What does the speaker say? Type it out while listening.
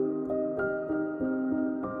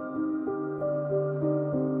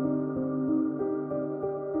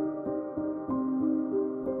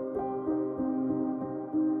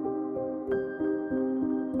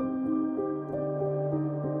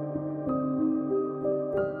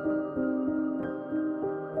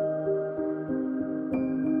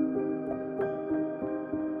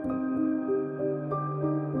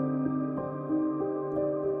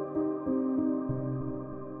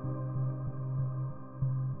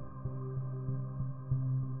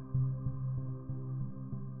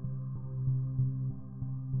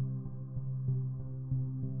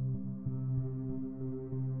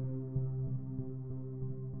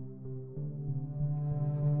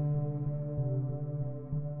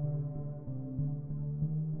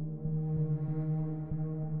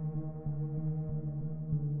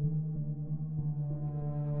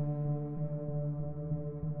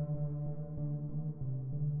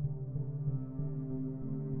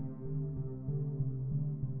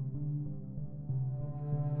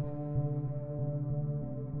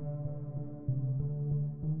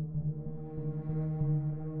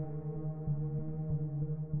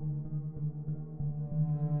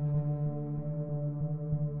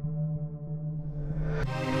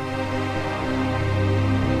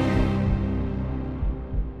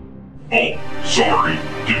Oh, sorry,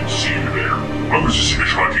 didn't see you there. I was just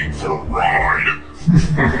hitchhiking for a ride.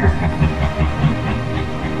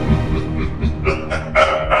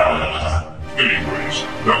 Anyways,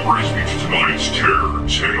 that brings me to tonight's terror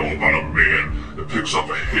tale about a man that picks up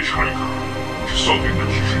a hitchhiker, which is something that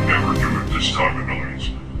you should never do at this time of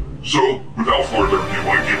night. So, without further ado,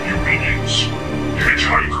 I give you minions,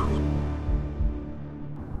 Hitchhiker.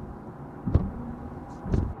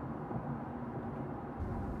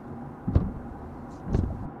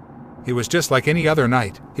 It was just like any other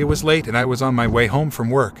night. It was late and I was on my way home from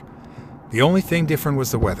work. The only thing different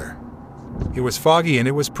was the weather. It was foggy and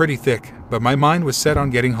it was pretty thick, but my mind was set on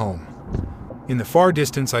getting home. In the far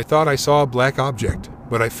distance I thought I saw a black object,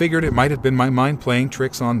 but I figured it might have been my mind playing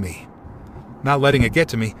tricks on me. Not letting it get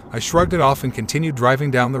to me, I shrugged it off and continued driving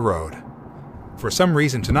down the road. For some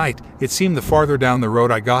reason tonight, it seemed the farther down the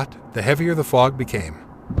road I got, the heavier the fog became.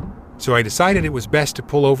 So I decided it was best to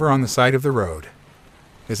pull over on the side of the road.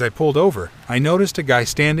 As I pulled over, I noticed a guy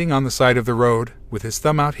standing on the side of the road, with his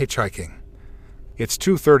thumb out hitchhiking. It's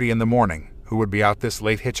 2:30 in the morning. Who would be out this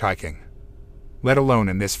late hitchhiking? Let alone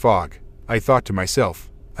in this fog, I thought to myself.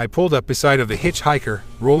 I pulled up beside of the hitchhiker,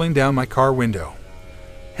 rolling down my car window.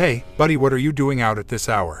 Hey, buddy, what are you doing out at this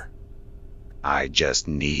hour? I just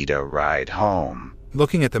need a ride home.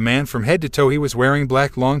 Looking at the man from head to toe, he was wearing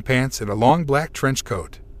black long pants and a long black trench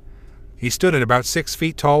coat. He stood at about 6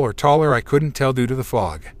 feet tall or taller, I couldn't tell due to the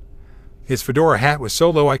fog. His fedora hat was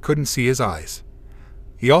so low I couldn't see his eyes.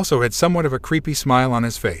 He also had somewhat of a creepy smile on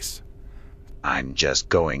his face. I'm just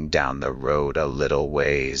going down the road a little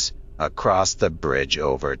ways, across the bridge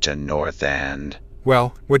over to North End.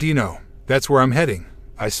 Well, what do you know? That's where I'm heading.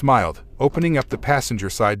 I smiled, opening up the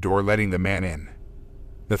passenger side door, letting the man in.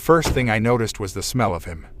 The first thing I noticed was the smell of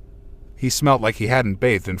him. He smelled like he hadn't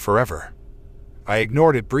bathed in forever. I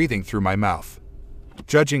ignored it, breathing through my mouth.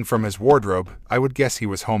 Judging from his wardrobe, I would guess he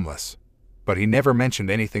was homeless. But he never mentioned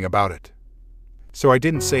anything about it. So I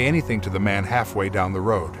didn't say anything to the man halfway down the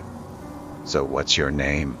road. So what's your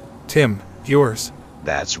name? Tim, yours?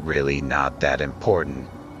 That's really not that important,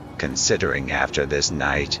 considering after this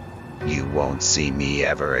night, you won't see me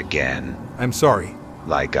ever again. I'm sorry.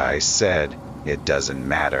 Like I said, it doesn't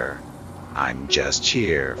matter. I'm just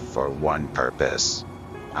here for one purpose.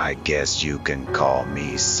 I guess you can call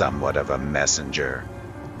me somewhat of a messenger.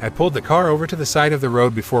 I pulled the car over to the side of the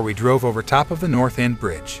road before we drove over top of the North End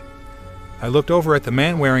Bridge. I looked over at the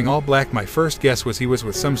man wearing all black. My first guess was he was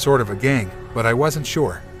with some sort of a gang, but I wasn't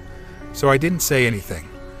sure. So I didn't say anything.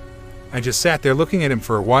 I just sat there looking at him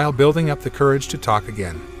for a while, building up the courage to talk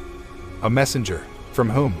again. A messenger? From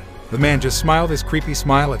whom? The man just smiled his creepy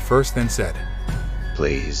smile at first, then said,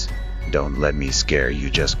 Please, don't let me scare you,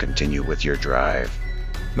 just continue with your drive.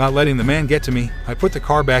 Not letting the man get to me, I put the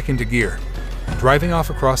car back into gear, driving off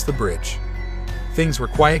across the bridge. Things were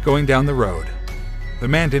quiet going down the road. The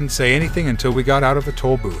man didn't say anything until we got out of the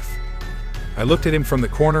toll booth. I looked at him from the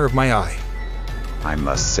corner of my eye. I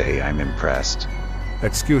must say I'm impressed.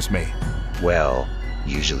 Excuse me. Well,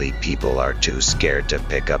 usually people are too scared to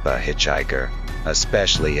pick up a hitchhiker,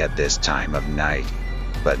 especially at this time of night.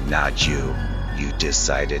 But not you. You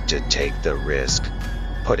decided to take the risk,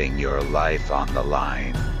 putting your life on the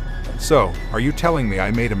line. So, are you telling me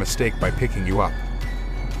I made a mistake by picking you up?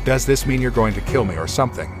 Does this mean you're going to kill me or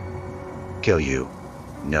something? Kill you?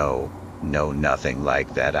 No, nothing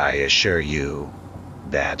like that, I assure you.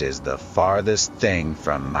 That is the farthest thing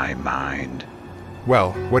from my mind.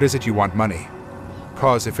 Well, what is it you want? Money?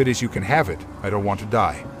 'Cause if it is, you can have it. I don't want to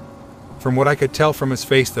die. From what I could tell from his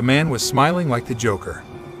face, the man was smiling like the Joker.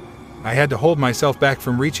 I had to hold myself back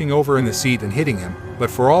from reaching over in the seat and hitting him,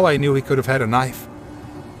 but for all I knew he could have had a knife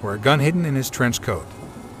or a gun hidden in his trench coat.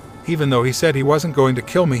 Even though he said he wasn't going to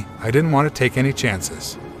kill me, I didn't want to take any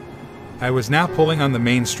chances. I was now pulling on the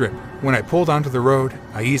main strip. When I pulled onto the road,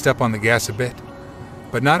 I eased up on the gas a bit,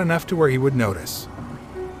 but not enough to where he would notice.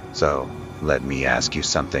 So, let me ask you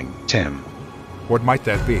something, Tim. What might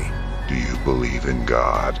that be? Do you believe in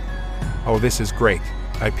God? Oh, this is great.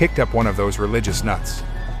 I picked up one of those religious nuts.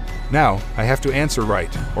 Now, I have to answer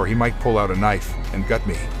right, or he might pull out a knife and gut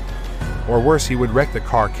me. Or worse, he would wreck the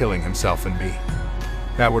car, killing himself and me.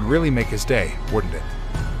 That would really make his day, wouldn't it?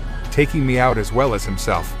 Taking me out as well as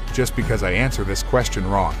himself, just because I answer this question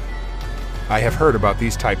wrong. I have heard about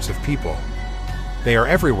these types of people. They are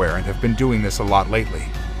everywhere and have been doing this a lot lately.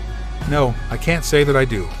 No, I can't say that I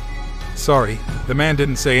do. Sorry, the man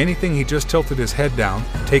didn't say anything, he just tilted his head down,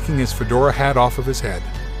 taking his fedora hat off of his head.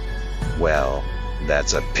 Well,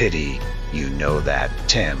 that's a pity. You know that,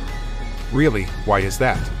 Tim. Really, why is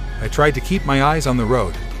that? I tried to keep my eyes on the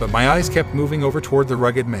road, but my eyes kept moving over toward the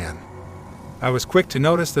rugged man. I was quick to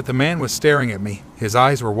notice that the man was staring at me. His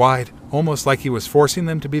eyes were wide, almost like he was forcing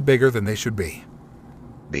them to be bigger than they should be.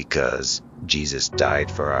 Because Jesus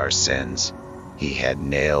died for our sins, he had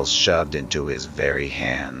nails shoved into his very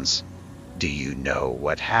hands. Do you know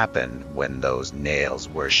what happened when those nails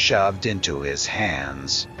were shoved into his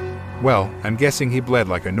hands? Well, I'm guessing he bled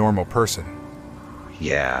like a normal person.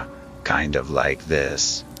 Yeah, kind of like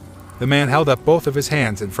this. The man held up both of his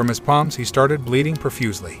hands, and from his palms he started bleeding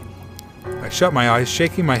profusely. I shut my eyes,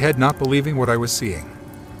 shaking my head, not believing what I was seeing.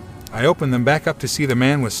 I opened them back up to see the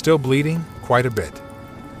man was still bleeding, quite a bit.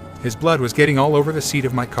 His blood was getting all over the seat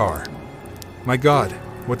of my car. My God,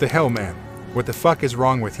 what the hell, man? What the fuck is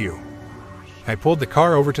wrong with you? I pulled the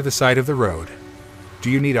car over to the side of the road.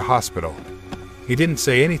 Do you need a hospital? He didn't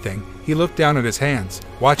say anything. He looked down at his hands,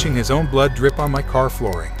 watching his own blood drip on my car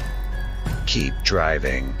flooring. Keep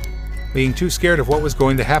driving. Being too scared of what was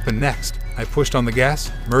going to happen next, I pushed on the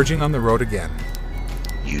gas, merging on the road again.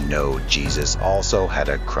 You know Jesus also had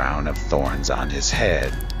a crown of thorns on his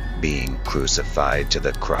head, being crucified to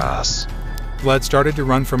the cross. Blood started to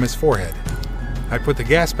run from his forehead. I put the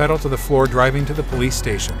gas pedal to the floor, driving to the police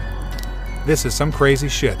station. This is some crazy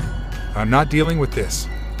shit. I'm not dealing with this.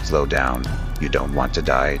 Slow down. You don't want to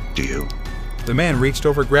die, do you? The man reached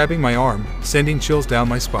over, grabbing my arm, sending chills down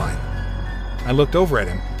my spine. I looked over at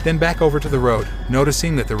him, then back over to the road,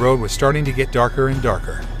 noticing that the road was starting to get darker and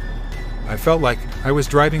darker. I felt like I was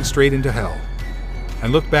driving straight into hell. I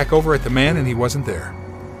looked back over at the man, and he wasn't there.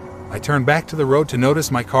 I turned back to the road to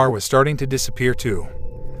notice my car was starting to disappear too.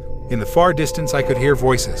 In the far distance I could hear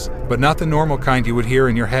voices, but not the normal kind you would hear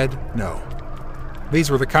in your head, no.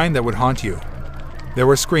 These were the kind that would haunt you. There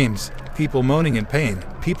were screams, people moaning in pain,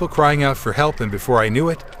 people crying out for help, and before I knew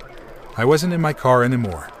it, I wasn't in my car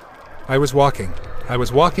anymore. I was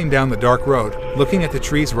walking down the dark road, looking at the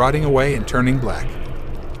trees rotting away and turning black.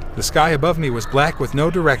 The sky above me was black with no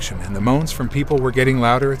direction, and the moans from people were getting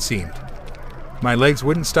louder, it seemed. My legs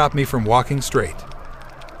wouldn't stop me from walking straight.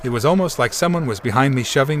 It was almost like someone was behind me,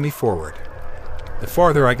 shoving me forward. The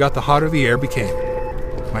farther I got, the hotter the air became.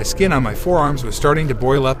 My skin on my forearms was starting to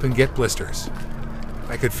boil up and get blisters.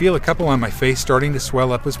 I could feel a couple on my face starting to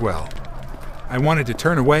swell up as well. I wanted to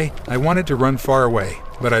turn away, I wanted to run far away,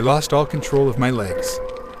 but I lost all control of my legs.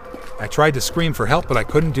 I tried to scream for help, but I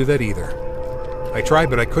couldn't do that either. I tried,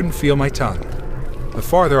 but I couldn't feel my tongue. The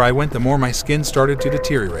farther I went, the more my skin started to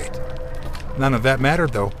deteriorate. None of that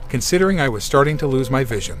mattered though, considering I was starting to lose my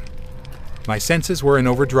vision. My senses were in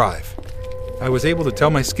overdrive. I was able to tell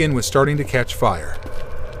my skin was starting to catch fire.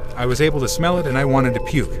 I was able to smell it, and I wanted to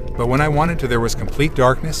puke, but when I wanted to, there was complete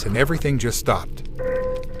darkness and everything just stopped.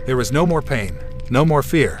 There was no more pain, no more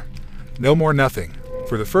fear, no more nothing.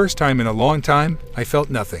 For the first time in a long time, I felt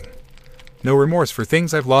nothing. No remorse for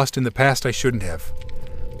things I've lost in the past I shouldn't have.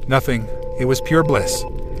 Nothing. It was pure bliss.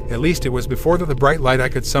 At least it was before the bright light I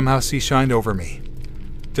could somehow see shined over me.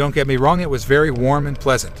 Don't get me wrong, it was very warm and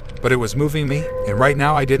pleasant, but it was moving me, and right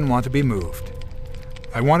now I didn't want to be moved.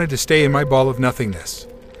 I wanted to stay in my ball of nothingness.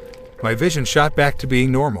 My vision shot back to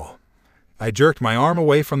being normal. I jerked my arm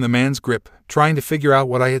away from the man's grip, trying to figure out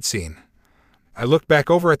what I had seen. I looked back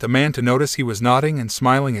over at the man to notice he was nodding and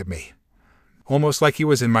smiling at me. Almost like he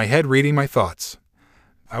was in my head reading my thoughts.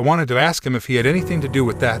 I wanted to ask him if he had anything to do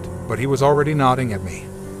with that, but he was already nodding at me.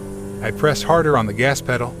 I pressed harder on the gas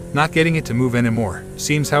pedal, not getting it to move anymore.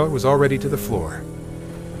 Seems how it was already to the floor.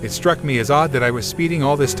 It struck me as odd that I was speeding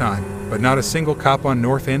all this time, but not a single cop on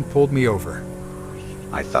North End pulled me over.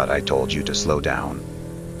 I thought I told you to slow down.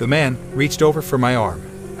 The man reached over for my arm.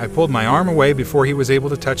 I pulled my arm away before he was able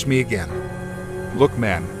to touch me again. Look,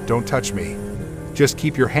 man, don't touch me. Just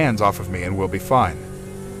keep your hands off of me and we'll be fine.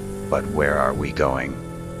 But where are we going?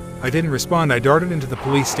 I didn't respond. I darted into the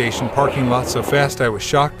police station parking lot so fast I was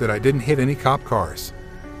shocked that I didn't hit any cop cars.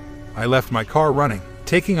 I left my car running,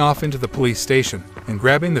 taking off into the police station and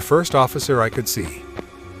grabbing the first officer I could see.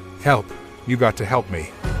 Help, you got to help me.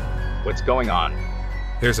 What's going on?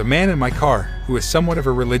 There's a man in my car who is somewhat of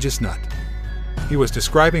a religious nut. He was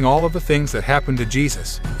describing all of the things that happened to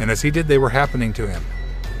Jesus, and as he did, they were happening to him.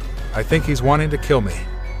 I think he's wanting to kill me.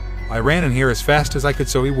 I ran in here as fast as I could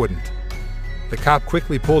so he wouldn't. The cop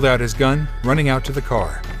quickly pulled out his gun, running out to the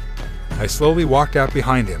car. I slowly walked out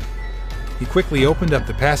behind him. He quickly opened up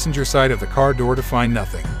the passenger side of the car door to find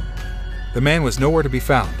nothing. The man was nowhere to be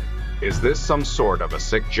found. Is this some sort of a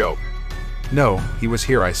sick joke? No, he was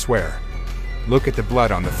here, I swear. Look at the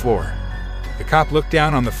blood on the floor. The cop looked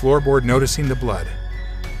down on the floorboard, noticing the blood.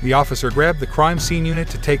 The officer grabbed the crime scene unit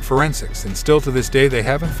to take forensics, and still to this day they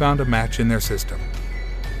haven't found a match in their system.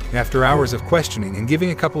 After hours of questioning and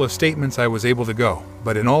giving a couple of statements, I was able to go,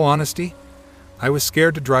 but in all honesty, I was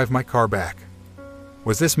scared to drive my car back.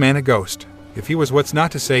 Was this man a ghost? If he was, what's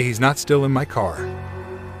not to say he's not still in my car?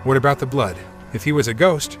 What about the blood? If he was a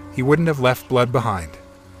ghost, he wouldn't have left blood behind.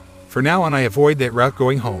 For now on, I avoid that route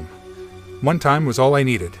going home. One time was all I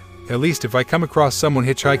needed. At least if I come across someone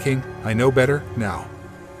hitchhiking, I know better now.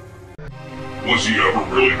 Was he ever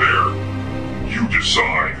really there? You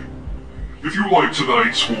decide. If you like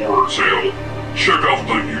tonight's horror tale, check out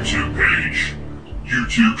the YouTube page.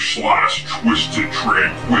 YouTube/Twisted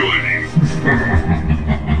Tranquility.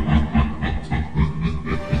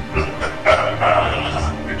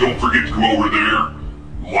 And don't forget to go over there,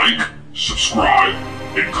 like, subscribe,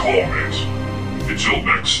 and comment. Until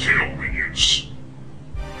next tale, minions.